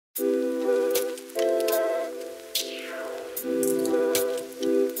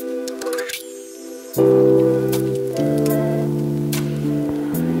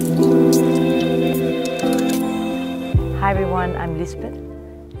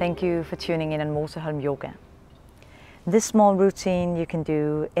Thank you for tuning in on Moseholm Yoga. This small routine you can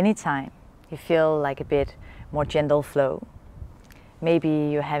do anytime you feel like a bit more gentle flow. Maybe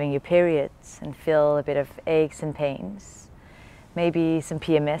you're having your periods and feel a bit of aches and pains. Maybe some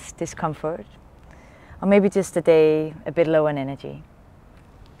PMS discomfort. Or maybe just a day a bit low on energy.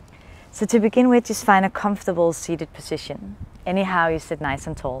 So to begin with, just find a comfortable seated position. Anyhow you sit nice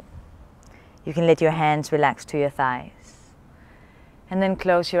and tall. You can let your hands relax to your thighs. And then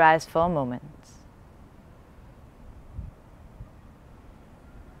close your eyes for a moment.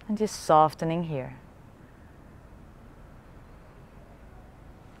 And just softening here.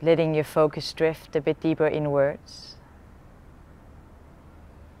 Letting your focus drift a bit deeper inwards.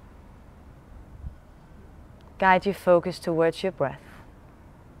 Guide your focus towards your breath.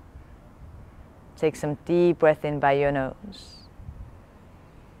 Take some deep breath in by your nose.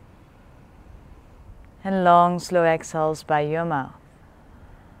 And long, slow exhales by your mouth.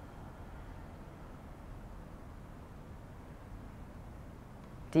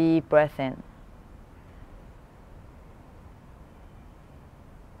 Deep breath in.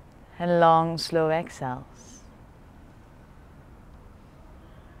 And long, slow exhales.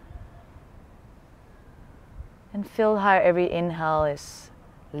 And feel how every inhale is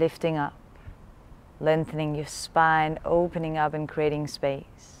lifting up, lengthening your spine, opening up and creating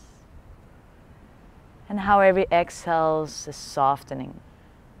space. And how every exhale is softening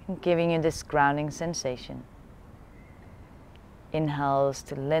and giving you this grounding sensation. Inhales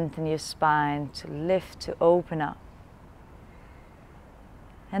to lengthen your spine, to lift, to open up.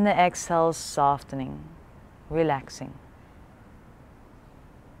 And the exhales softening, relaxing.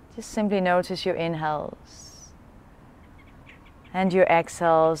 Just simply notice your inhales and your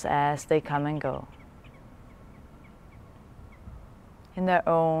exhales as they come and go in their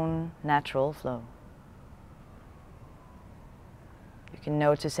own natural flow. You can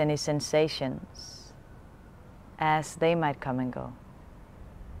notice any sensations as they might come and go.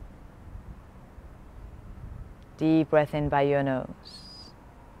 Deep breath in by your nose.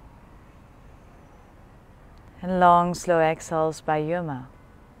 And long, slow exhales by your mouth.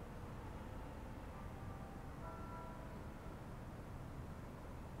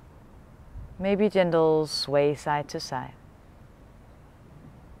 Maybe gentle sway side to side.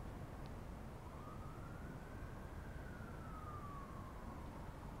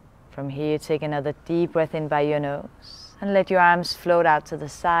 From here, take another deep breath in by your nose and let your arms float out to the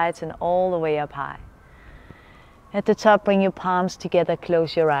sides and all the way up high. At the top, bring your palms together,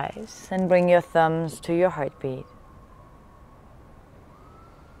 close your eyes, and bring your thumbs to your heartbeat.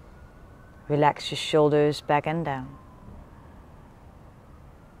 Relax your shoulders back and down.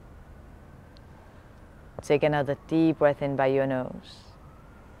 Take another deep breath in by your nose.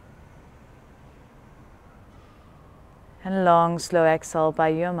 And long, slow exhale by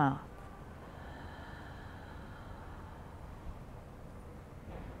your mouth.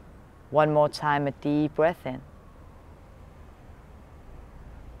 One more time, a deep breath in.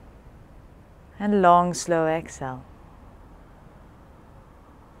 And long, slow exhale.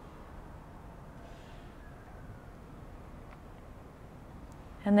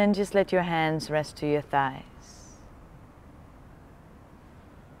 And then just let your hands rest to your thighs.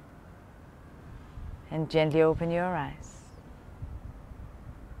 And gently open your eyes.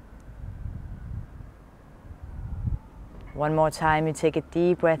 One more time, you take a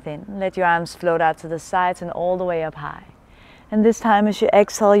deep breath in. Let your arms float out to the sides and all the way up high. And this time, as you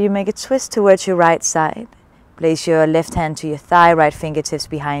exhale, you make a twist towards your right side. Place your left hand to your thigh, right fingertips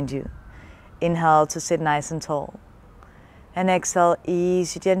behind you. Inhale to sit nice and tall. And exhale,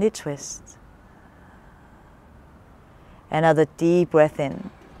 easy, gently twist. Another deep breath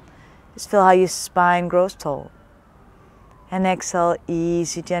in. Just feel how your spine grows tall. And exhale,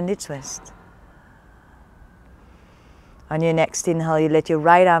 easy, gently twist. On your next inhale, you let your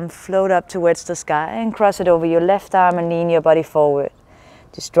right arm float up towards the sky and cross it over your left arm and lean your body forward.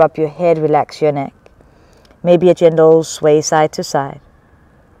 Just drop your head, relax your neck. Maybe a gentle sway side to side.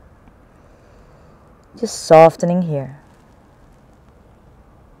 Just softening here.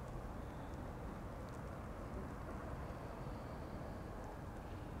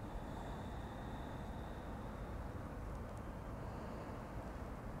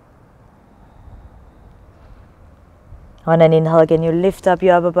 On an inhale again, you lift up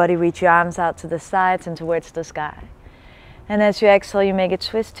your upper body, reach your arms out to the sides and towards the sky. And as you exhale, you make a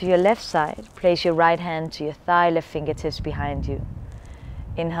twist to your left side. Place your right hand to your thigh, left fingertips behind you.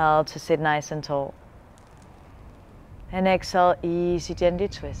 Inhale to sit nice and tall. And exhale, easy, gently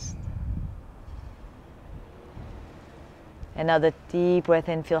twist. Another deep breath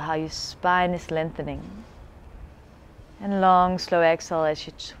in, feel how your spine is lengthening. And long, slow exhale as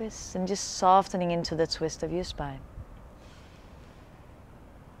you twist, and just softening into the twist of your spine.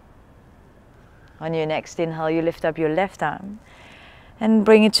 On your next inhale, you lift up your left arm and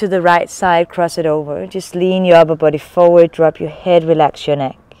bring it to the right side, cross it over. Just lean your upper body forward, drop your head, relax your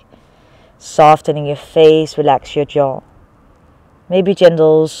neck. Softening your face, relax your jaw. Maybe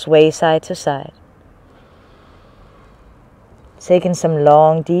gentle sway side to side. Taking some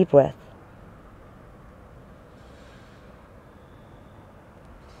long, deep breath.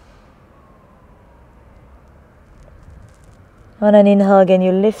 On an inhale again,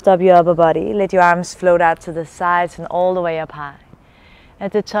 you lift up your upper body. Let your arms float out to the sides and all the way up high.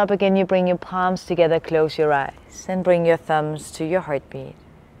 At the top again, you bring your palms together, close your eyes, and bring your thumbs to your heartbeat.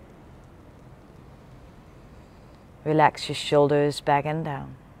 Relax your shoulders back and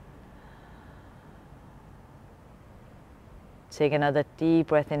down. Take another deep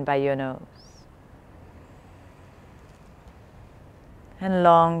breath in by your nose. And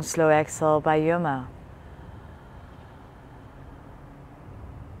long, slow exhale by your mouth.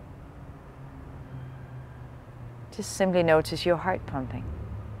 Just simply notice your heart pumping.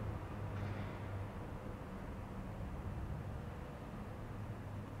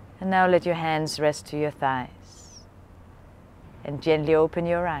 And now let your hands rest to your thighs. And gently open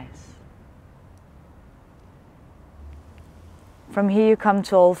your eyes. From here you come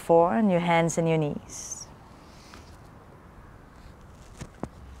to all four on your hands and your knees.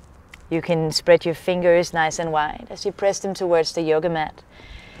 You can spread your fingers nice and wide as you press them towards the yoga mat.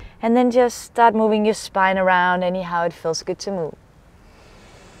 And then just start moving your spine around anyhow it feels good to move.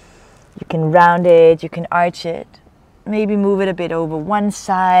 You can round it, you can arch it. Maybe move it a bit over one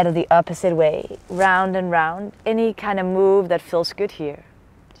side or the opposite way. Round and round. Any kind of move that feels good here.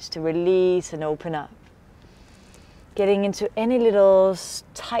 Just to release and open up. Getting into any little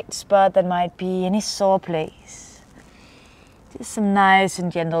tight spot that might be, any sore place. Just some nice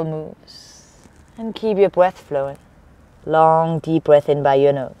and gentle moves. And keep your breath flowing. Long, deep breath in by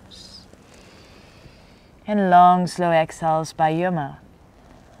your nose. And long, slow exhales by your mouth.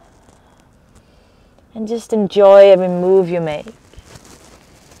 And just enjoy every move you make.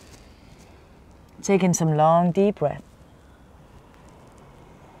 Taking some long, deep breath.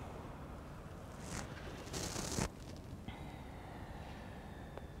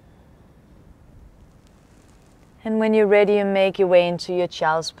 And when you're ready, you make your way into your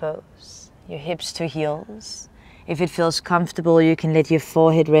child's pose. Your hips to heels. If it feels comfortable, you can let your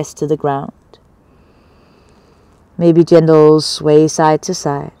forehead rest to the ground. Maybe gentle sway side to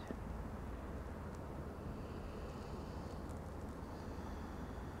side.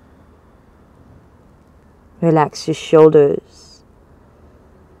 Relax your shoulders.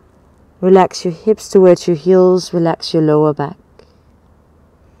 Relax your hips towards your heels. Relax your lower back.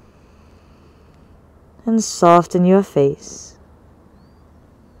 And soften your face.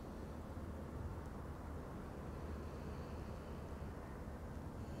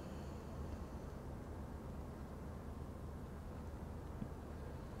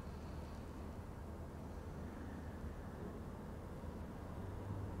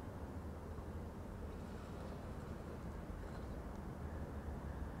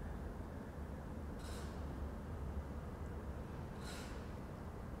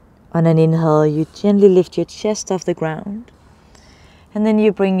 On an inhale, you gently lift your chest off the ground. And then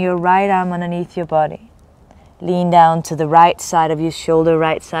you bring your right arm underneath your body. Lean down to the right side of your shoulder,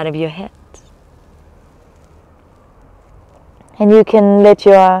 right side of your head. And you can let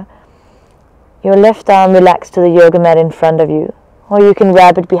your left arm relax to the yoga mat in front of you. Or you can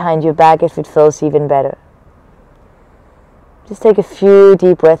wrap it behind your back if it feels even better. Just take a few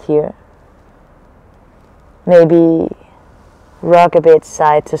deep breaths here. Maybe rock a bit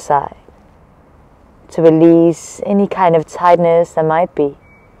side to side to release any kind of tightness that might be.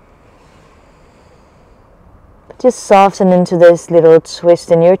 Just soften into this little twist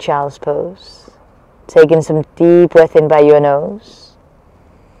in your child's pose. Taking some deep breath in by your nose.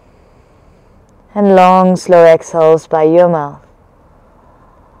 And long, slow exhales by your mouth.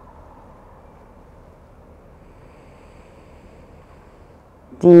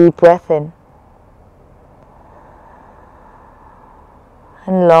 Deep breath in.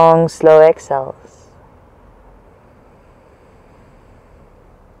 And long, slow exhales.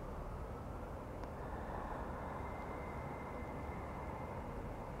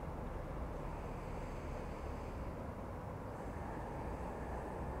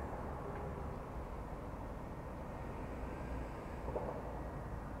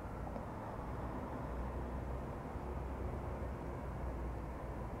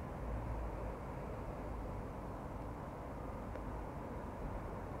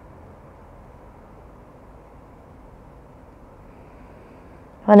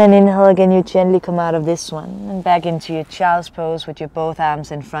 On an inhale again, you gently come out of this one and back into your child's pose with your both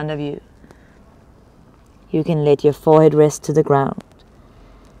arms in front of you. You can let your forehead rest to the ground.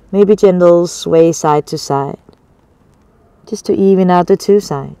 Maybe gentle sway side to side, just to even out the two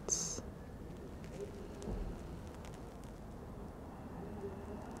sides.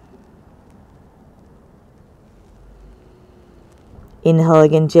 Inhale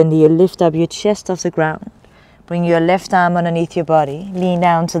again, gently you lift up your chest off the ground. Bring your left arm underneath your body. Lean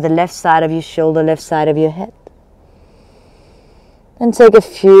down to the left side of your shoulder, left side of your head. And take a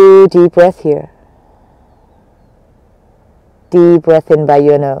few deep breaths here. Deep breath in by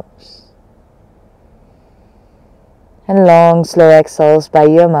your nose. And long, slow exhales by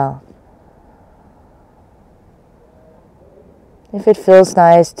your mouth. If it feels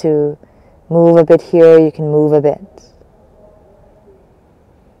nice to move a bit here, you can move a bit.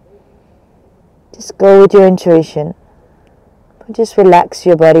 Just go with your intuition. But just relax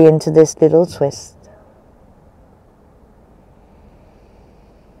your body into this little twist.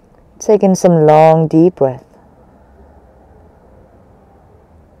 Take in some long, deep breath.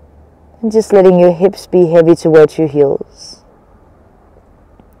 And just letting your hips be heavy towards your heels.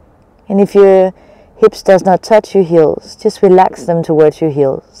 And if your hips does not touch your heels, just relax them towards your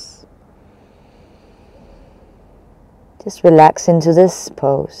heels. Just relax into this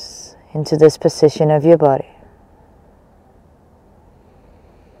pose, into this position of your body.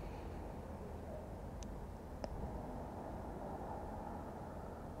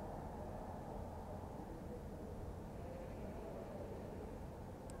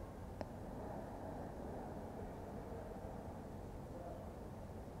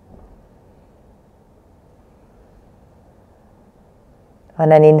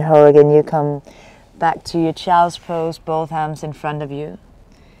 On an inhale again, you come back to your child's pose, both arms in front of you.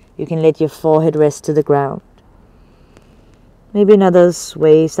 You can let your forehead rest to the ground. Maybe another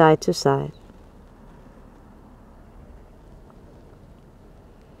sway side to side.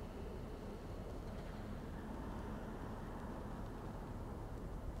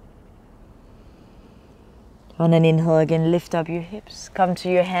 On an inhale again, lift up your hips. Come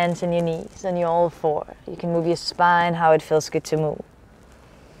to your hands and your knees on your all four. You can move your spine how it feels good to move.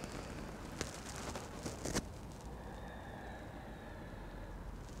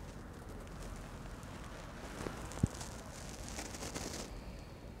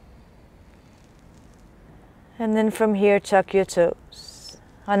 And then from here, tuck your toes.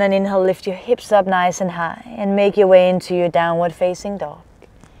 On an inhale, lift your hips up nice and high and make your way into your downward facing dog.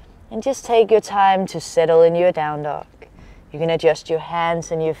 And just take your time to settle in your down dog. You can adjust your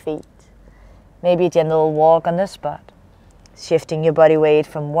hands and your feet. Maybe a gentle walk on the spot, shifting your body weight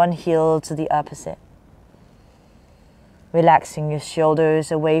from one heel to the opposite. Relaxing your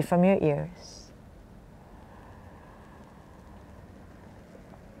shoulders away from your ears.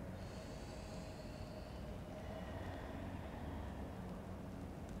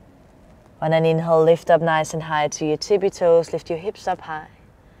 On an inhale, lift up nice and high to your tippy toes, lift your hips up high.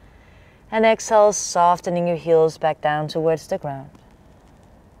 And exhale, softening your heels back down towards the ground.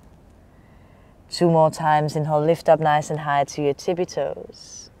 2 more times, inhale, lift up nice and high to your tippy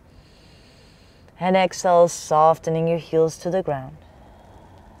toes. And exhale, softening your heels to the ground.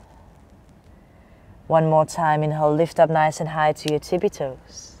 1 more time, inhale, lift up nice and high to your tippy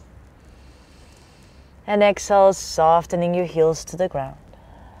toes. And exhale, softening your heels to the ground.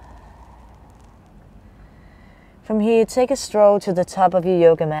 From here, take a stroll to the top of your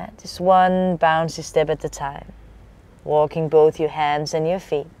yoga mat, just one bouncy step at a time, walking both your hands and your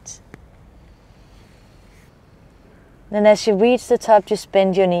feet. Then as you reach the top, just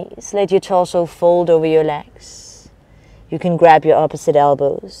bend your knees, let your torso fold over your legs. You can grab your opposite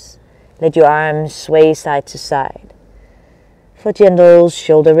elbows, let your arms sway side to side for gentle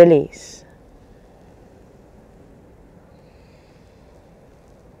shoulder release.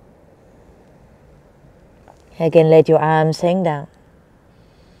 Again, let your arms hang down.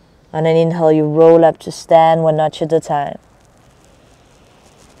 On an inhale, you roll up to stand 1 notch at a time.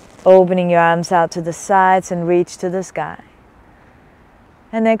 Opening your arms out to the sides and reach to the sky.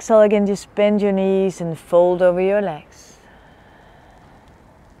 And exhale again, just bend your knees and fold over your legs.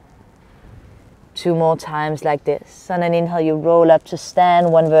 2 more times like this. On an inhale, you roll up to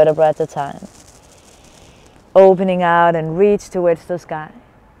stand 1 vertebra at a time. Opening out and reach towards the sky.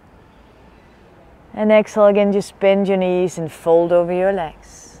 And exhale again, just bend your knees and fold over your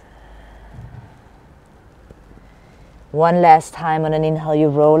legs. 1 last time. On an inhale, you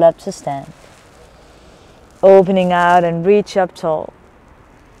roll up to stand. Opening out and reach up tall.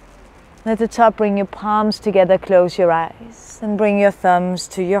 At the top, bring your palms together, close your eyes, and bring your thumbs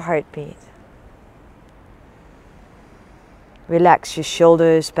to your heartbeat. Relax your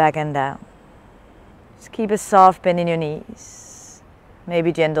shoulders back and down. Just keep a soft bend in your knees.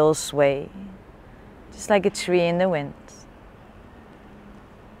 Maybe gentle sway, just like a tree in the wind.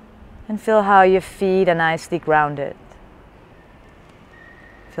 And feel how your feet are nicely grounded.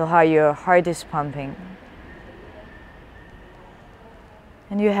 Feel how your heart is pumping.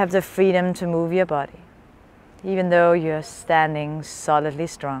 And you have the freedom to move your body, even though you're standing solidly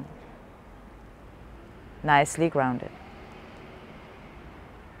strong, nicely grounded.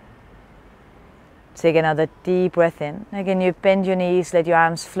 Take another deep breath in. Again, you bend your knees, let your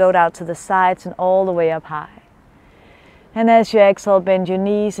arms float out to the sides and all the way up high. And as you exhale, bend your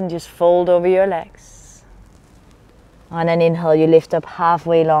knees and just fold over your legs. On an inhale, you lift up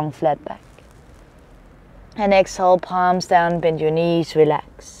halfway long, flat back. And exhale, palms down, bend your knees,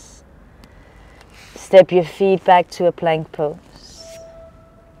 relax. Step your feet back to a plank pose.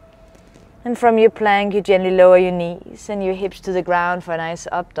 And from your plank, you gently lower your knees and your hips to the ground for a nice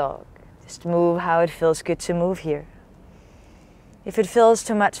up dog. Just move how it feels good to move here. If it feels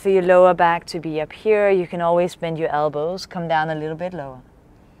too much for your lower back to be up here, you can always bend your elbows, come down a little bit lower.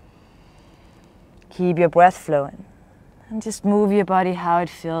 Keep your breath flowing and just move your body how it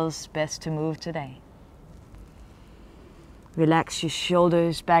feels best to move today. Relax your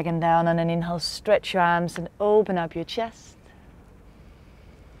shoulders back and down. On an inhale, stretch your arms and open up your chest.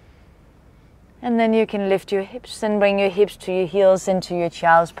 And then you can lift your hips and bring your hips to your heels into your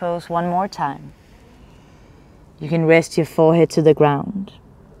child's pose one more time. You can rest your forehead to the ground.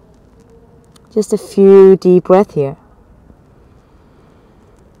 Just a few deep breaths here.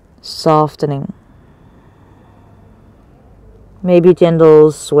 Softening. Maybe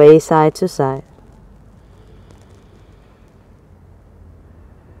gentle sway side to side.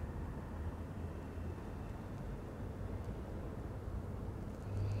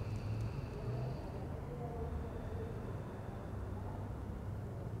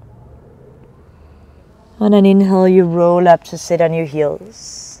 On an inhale, you roll up to sit on your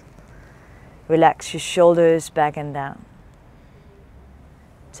heels. Relax your shoulders back and down.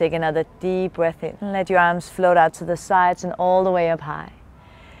 Take another deep breath in and let your arms float out to the sides and all the way up high.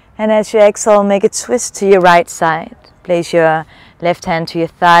 And as you exhale, make a twist to your right side. Place your left hand to your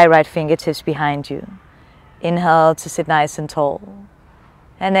thigh, right fingertips behind you. Inhale to sit nice and tall.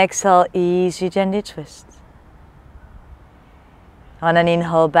 And exhale, ease your gently twist. On an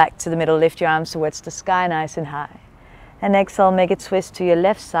inhale, back to the middle, lift your arms towards the sky, nice and high. And exhale, make a twist to your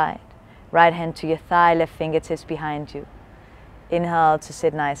left side. Right hand to your thigh, left fingertips behind you. Inhale to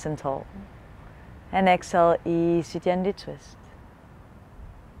sit nice and tall. And exhale, ease your gently twist.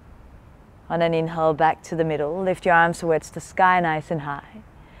 On an inhale, back to the middle, lift your arms towards the sky, nice and high.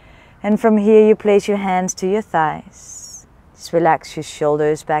 And from here, you place your hands to your thighs. Just relax your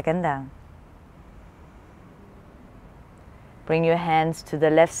shoulders back and down. Bring your hands to the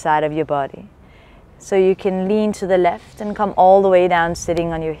left side of your body. So you can lean to the left and come all the way down,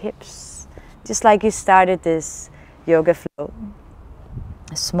 sitting on your hips. Just like you started this yoga flow.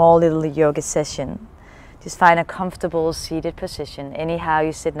 A small little yoga session. Just find a comfortable seated position. Anyhow,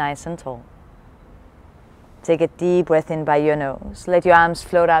 you sit nice and tall. Take a deep breath in by your nose. Let your arms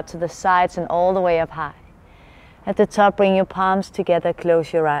float out to the sides and all the way up high. At the top, bring your palms together,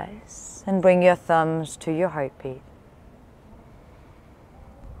 close your eyes. And bring your thumbs to your heartbeat.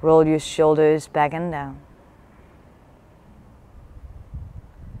 Roll your shoulders back and down.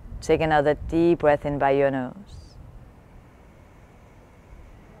 Take another deep breath in by your nose.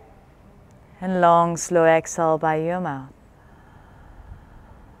 And long, slow exhale by your mouth.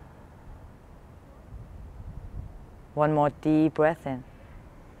 One more deep breath in.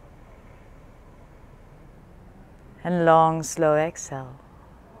 And long, slow exhale.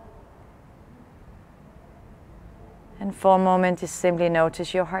 And for a moment, just simply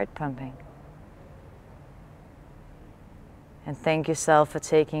notice your heart pumping. And thank yourself for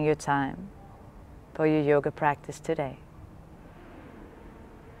taking your time for your yoga practice today.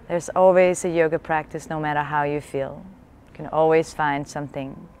 There's always a yoga practice no matter how you feel. You can always find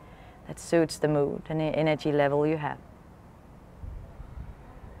something that suits the mood and the energy level you have.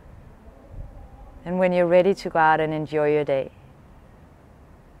 And when you're ready to go out and enjoy your day,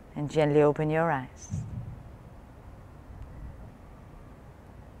 and gently open your eyes.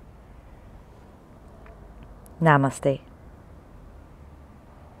 Namaste.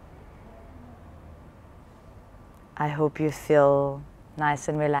 I hope you feel nice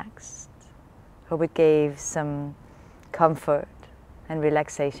and relaxed. Hope it gave some comfort and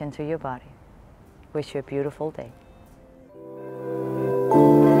relaxation to your body. Wish you a beautiful day.